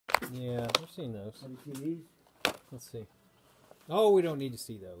Yeah, I've seen those. Have you seen these? Let's see. Oh, we don't need to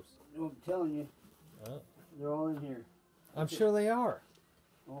see those. No, I'm telling you. They're all in here. I'm sure they are.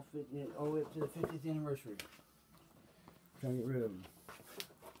 All the way up to the 50th anniversary. Trying to get rid of them.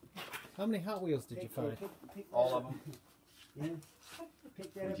 How many Hot Wheels did you find? Pick All of them. Yeah.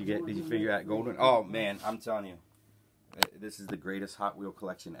 Pick that up. Did you figure out golden? Oh man, I'm telling you, this is the greatest Hot Wheel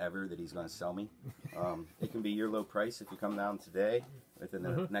collection ever that he's going to sell me. It can be your low price if you come down today within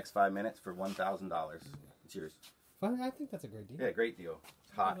the next 5 minutes for $1,000. It's yours. Well, I think that's a great deal. Yeah, great deal.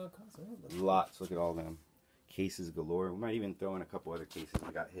 It's hot. Lots. Look at all them cases galore. We might even throw in a couple other cases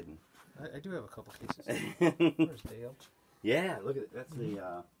we got hidden. I do have a couple cases. Where's Dale? Yeah, look at it. That's the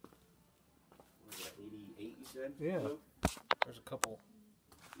what was that, 88 you said? Yeah. There's a couple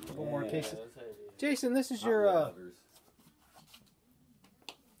more cases. Jason, this is your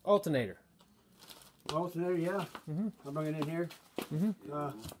alternator. Alternator, yeah. I'll bring it in here.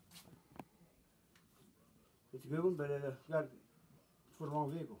 It's a good one, but got for the wrong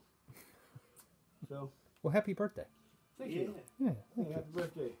vehicle. So. Well, happy birthday. Thank you. Yeah. Happy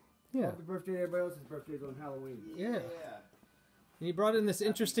birthday. Yeah. Happy birthday to everybody else's birthdays on Halloween. Yeah. And you brought in this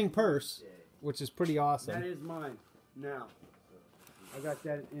interesting purse, which is pretty awesome. That is mine now. I got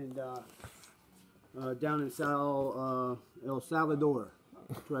that in down in El Salvador.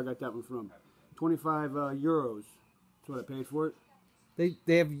 That's where I got that one from. 25 euros. That's what I paid for it.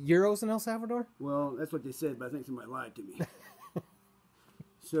 They have euros in El Salvador? Well, that's what they said, but I think somebody lied to me.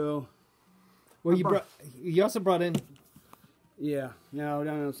 So. Well, you also brought in. Yeah. Now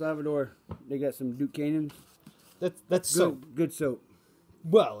down in El Salvador, they got some Duke Cannons. That's good, soap. Good soap.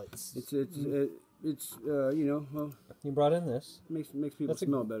 Well, it's you know. Well, you brought in this. Makes people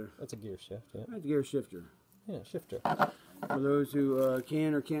smell better. That's a gear shift. Yeah. That's a gear shifter. Yeah, shifter. For those who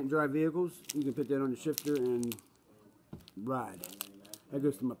can or can't drive vehicles, you can put that on the shifter and ride. That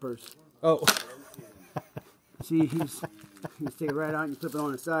goes to my purse. Oh. See, you take it right out and you flip it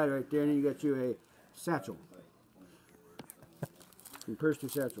on the side right there, and then you got you a satchel. From purse to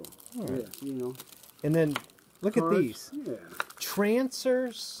satchel. Right. Yeah, you know. And then look at these. Yeah.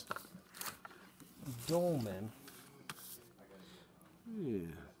 Trancers Dolman. Yeah.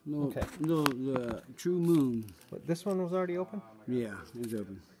 No, True Moon. What, this one was already open? Yeah, it's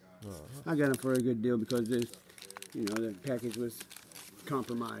open. Oh. I got them for a good deal because this, you know, the package was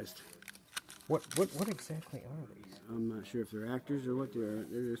compromised. What exactly are these? I'm not sure if they're actors or what they are.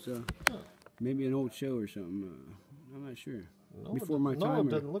 They're just maybe an old show or something. I'm not sure. No, Before my time. No, it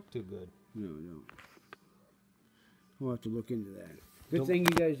doesn't look too good. No. We'll have to look into that. Good thing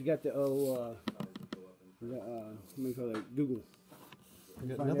you guys got the what do you call it? Google.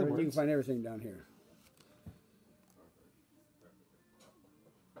 You can find everything down here.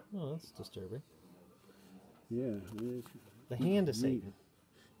 Oh, that's disturbing. Yeah, it is. The hand of Satan.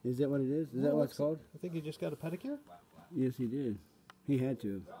 Is that what it is? Is that what it's called? I think he just got a pedicure. Yes, he did. He had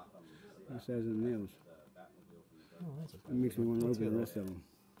to. The size of the nails. Oh, that's it makes me want to open the rest of them.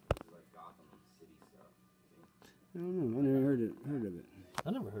 I don't know. I never heard of it.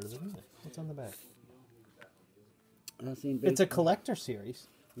 I never heard of it either. What's on the back? It's a collector series.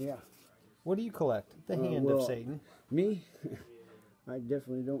 Yeah. What do you collect? The Hand of Satan. Me? I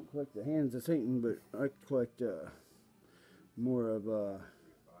definitely don't collect the Hands of Satan, but I collect more of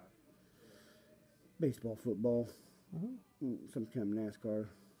baseball, football, some kind of NASCAR.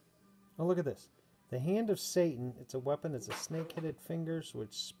 Oh, look at this. The Hand of Satan. It's a weapon. It's a snake-headed fingers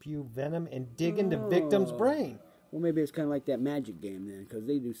which spew venom and dig into victim's brain. Well, maybe it's kind of like that magic game then, because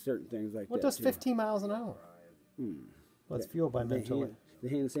they do certain things like that. What does 15 miles an hour? Well, it's fueled by mental. The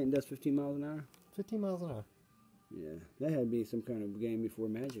Hand of Satan does 15 miles an hour? 15 miles an hour. Yeah, that had to be some kind of game before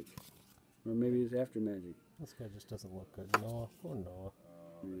Magic. Or maybe it's after Magic. This guy just doesn't look good. Noah. Poor Noah.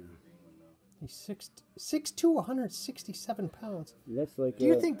 Yeah. He's 6'2", 167 pounds. That's like. Do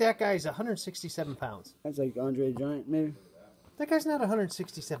you think that guy's 167 pounds? That's like Andre the Giant, maybe? That guy's not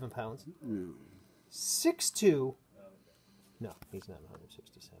 167 pounds. No. 6'2". No, he's not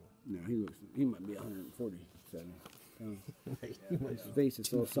 167. No, he might be 147 pounds. His face is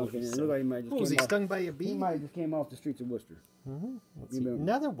so sunken in. Nobody might just. Was he stung by a bee? He might have just came off the streets of Worcester. Let's see.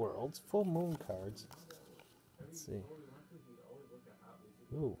 Netherworld's full moon cards. Let's see.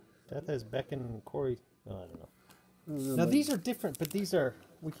 Ooh, Death has Beck and Corey. Oh, I don't know. Now these are different, but these are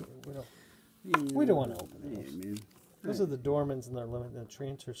we don't want to open those. Yeah, man. Those are the Dormans and their limit and the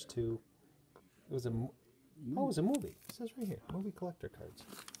Trancers too. It was a it was a movie. It says right here, movie collector cards.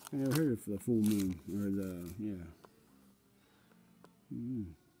 I never heard of the full moon or the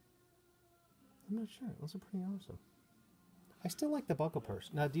I'm not sure. Those are pretty awesome. I still like the buckle purse.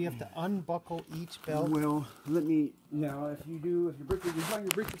 Now, do you have to unbuckle each belt? Well, let me now. If you find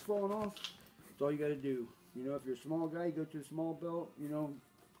your breeches falling off, that's all you got to do. You know, if you're a small guy, you go to the small belt. You know,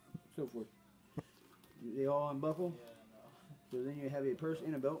 so forth. They all unbuckle. So then you have a purse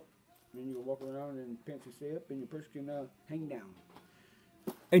and a belt. And you can walk around and pants will stay up, and your purse can hang down.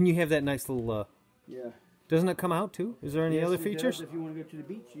 And you have that nice little. Yeah. Doesn't it come out too? Is there any other features? If you want to go to the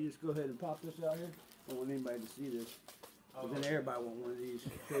beach, you just go ahead and pop this out here. I don't want anybody to see this. But then everybody want one of these.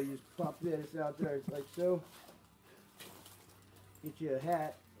 So you just pop this out there like so. Get you a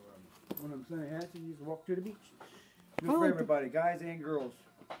hat. One of them sunny hats, and you just walk to the beach. Good for everybody, guys and girls.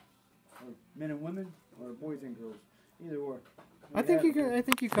 Or men and women, or boys and girls. Either or. I think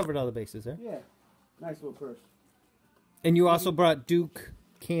you covered all the bases there. Yeah. Nice little purse. And you also brought Duke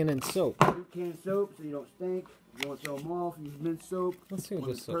Cannon soap. Duke Cannon soap, so you don't stink. You want to throw them off, use mint soap. Let's see what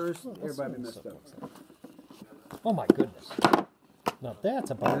this soap. Purse, everybody be messed up. Oh my goodness! Now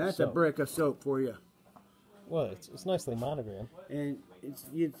that's a bar. That's a brick of soap for you. Well, it's nicely monogrammed. And it's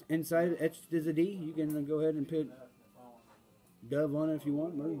inside etched as a D. You can go ahead and put Dove on it if you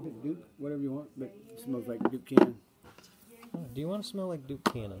want. Or you can put Duke, whatever you want. But it smells like Duke Cannon. Oh, do you want to smell like Duke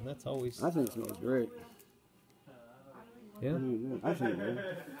Cannon? That's always. I think it smells great. Yeah. I think it.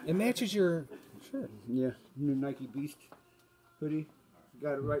 It matches your shirt. Yeah. New Nike Beast hoodie.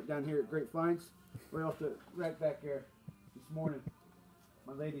 Got it right down here at Great Finds. Right back there this morning.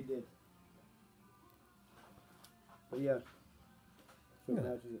 My lady did. But yeah. So it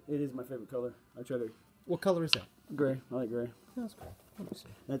matches it. It is my favorite color. I try to. What color is that? Gray. I like gray. That's cool. Let me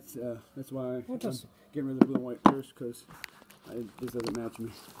see. That's why I'm does- getting rid of the blue and white purse because this doesn't match me.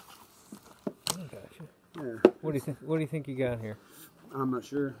 I got you. Yeah. What do you think? What do you think you got here? I'm not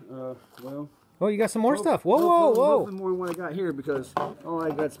sure. Well. Oh, you got some more stuff. Whoa, whoa, whoa! Hopefully more than what I got here because all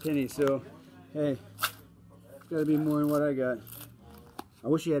I got's pennies. So, hey, it's got to be more than what I got. I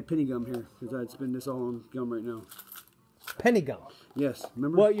wish you had penny gum here because I'd spend this all on gum right now. Penny gum. Yes,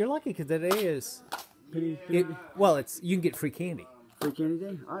 remember? Well, you're lucky because today is. Penny. Well, you can get free candy. Free candy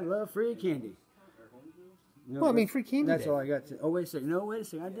day. I love free candy. You know, Well, I mean, free candy That's day. all I got. Oh, wait a second. No, wait a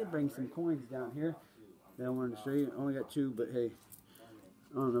second. I did bring some coins down here that I wanted to show you. I only got 2, but hey,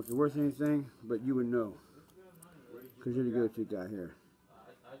 I don't know if they're worth anything, but you would know because you're the go-to guy here.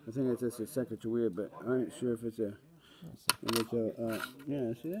 I think it's just a Secretariat, but I ain't sure if it's a.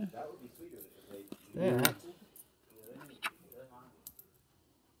 Yeah, see that? Yeah.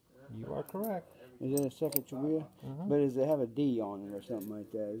 You are correct. Is it a Secretariat? But does it have a D on it or something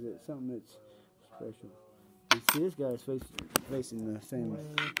like that? Is it something that's special? You see, this guy's facing the same.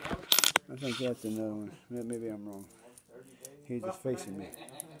 I think that's another one. Maybe I'm wrong. He's just facing me.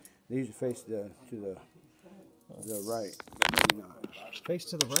 They usually face to the right, but maybe not. Face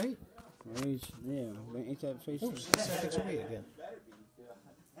to the right? Yeah, ain't that face? Oops, Secretariat again.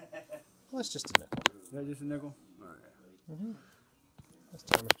 Well, that's just a nickel. Is that just a nickel? All right. That's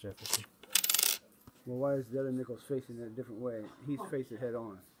Thomas Jefferson. Well, why is the other nickels facing in a different way? He's facing head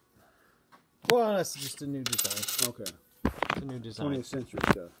on. Well, that's just a new design. Okay. It's a new design. 20th century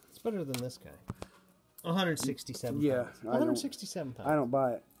stuff. It's better than this guy. 167 Yeah, pounds. 167 pounds. I don't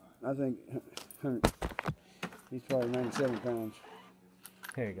buy it. I think he's probably 97 pounds.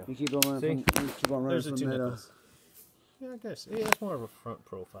 Here you go. You keep on running from, you keep on running There's the from two that. nickels. Yeah, I guess. Yeah, it's more of a front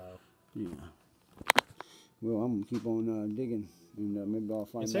profile. Yeah. Well, I'm gonna keep on digging, and maybe I'll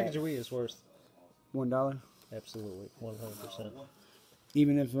find And out. Secretary is worth $1. absolutely 100%.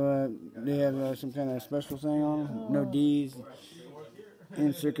 Even if they have some kind of special thing on them, no D's,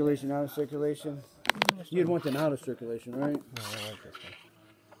 in circulation, out of circulation. You'd want them out of circulation, right? No, I like this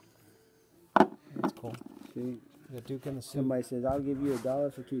one. That's cool. See, You got Duke in the suit. somebody says, "I'll give you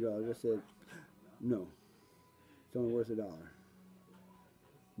 $1 for $2." I said, "No, it's only worth $1."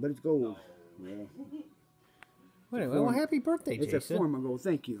 But it's gold. Yeah. Anyway, well, happy birthday, It's Jason. a form of gold.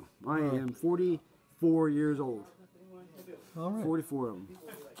 Thank you. I am 44 years old. All right. 44 of them.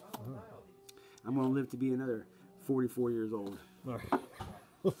 I'm going to live to be another 44 years old. All right.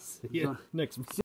 We'll see you next month.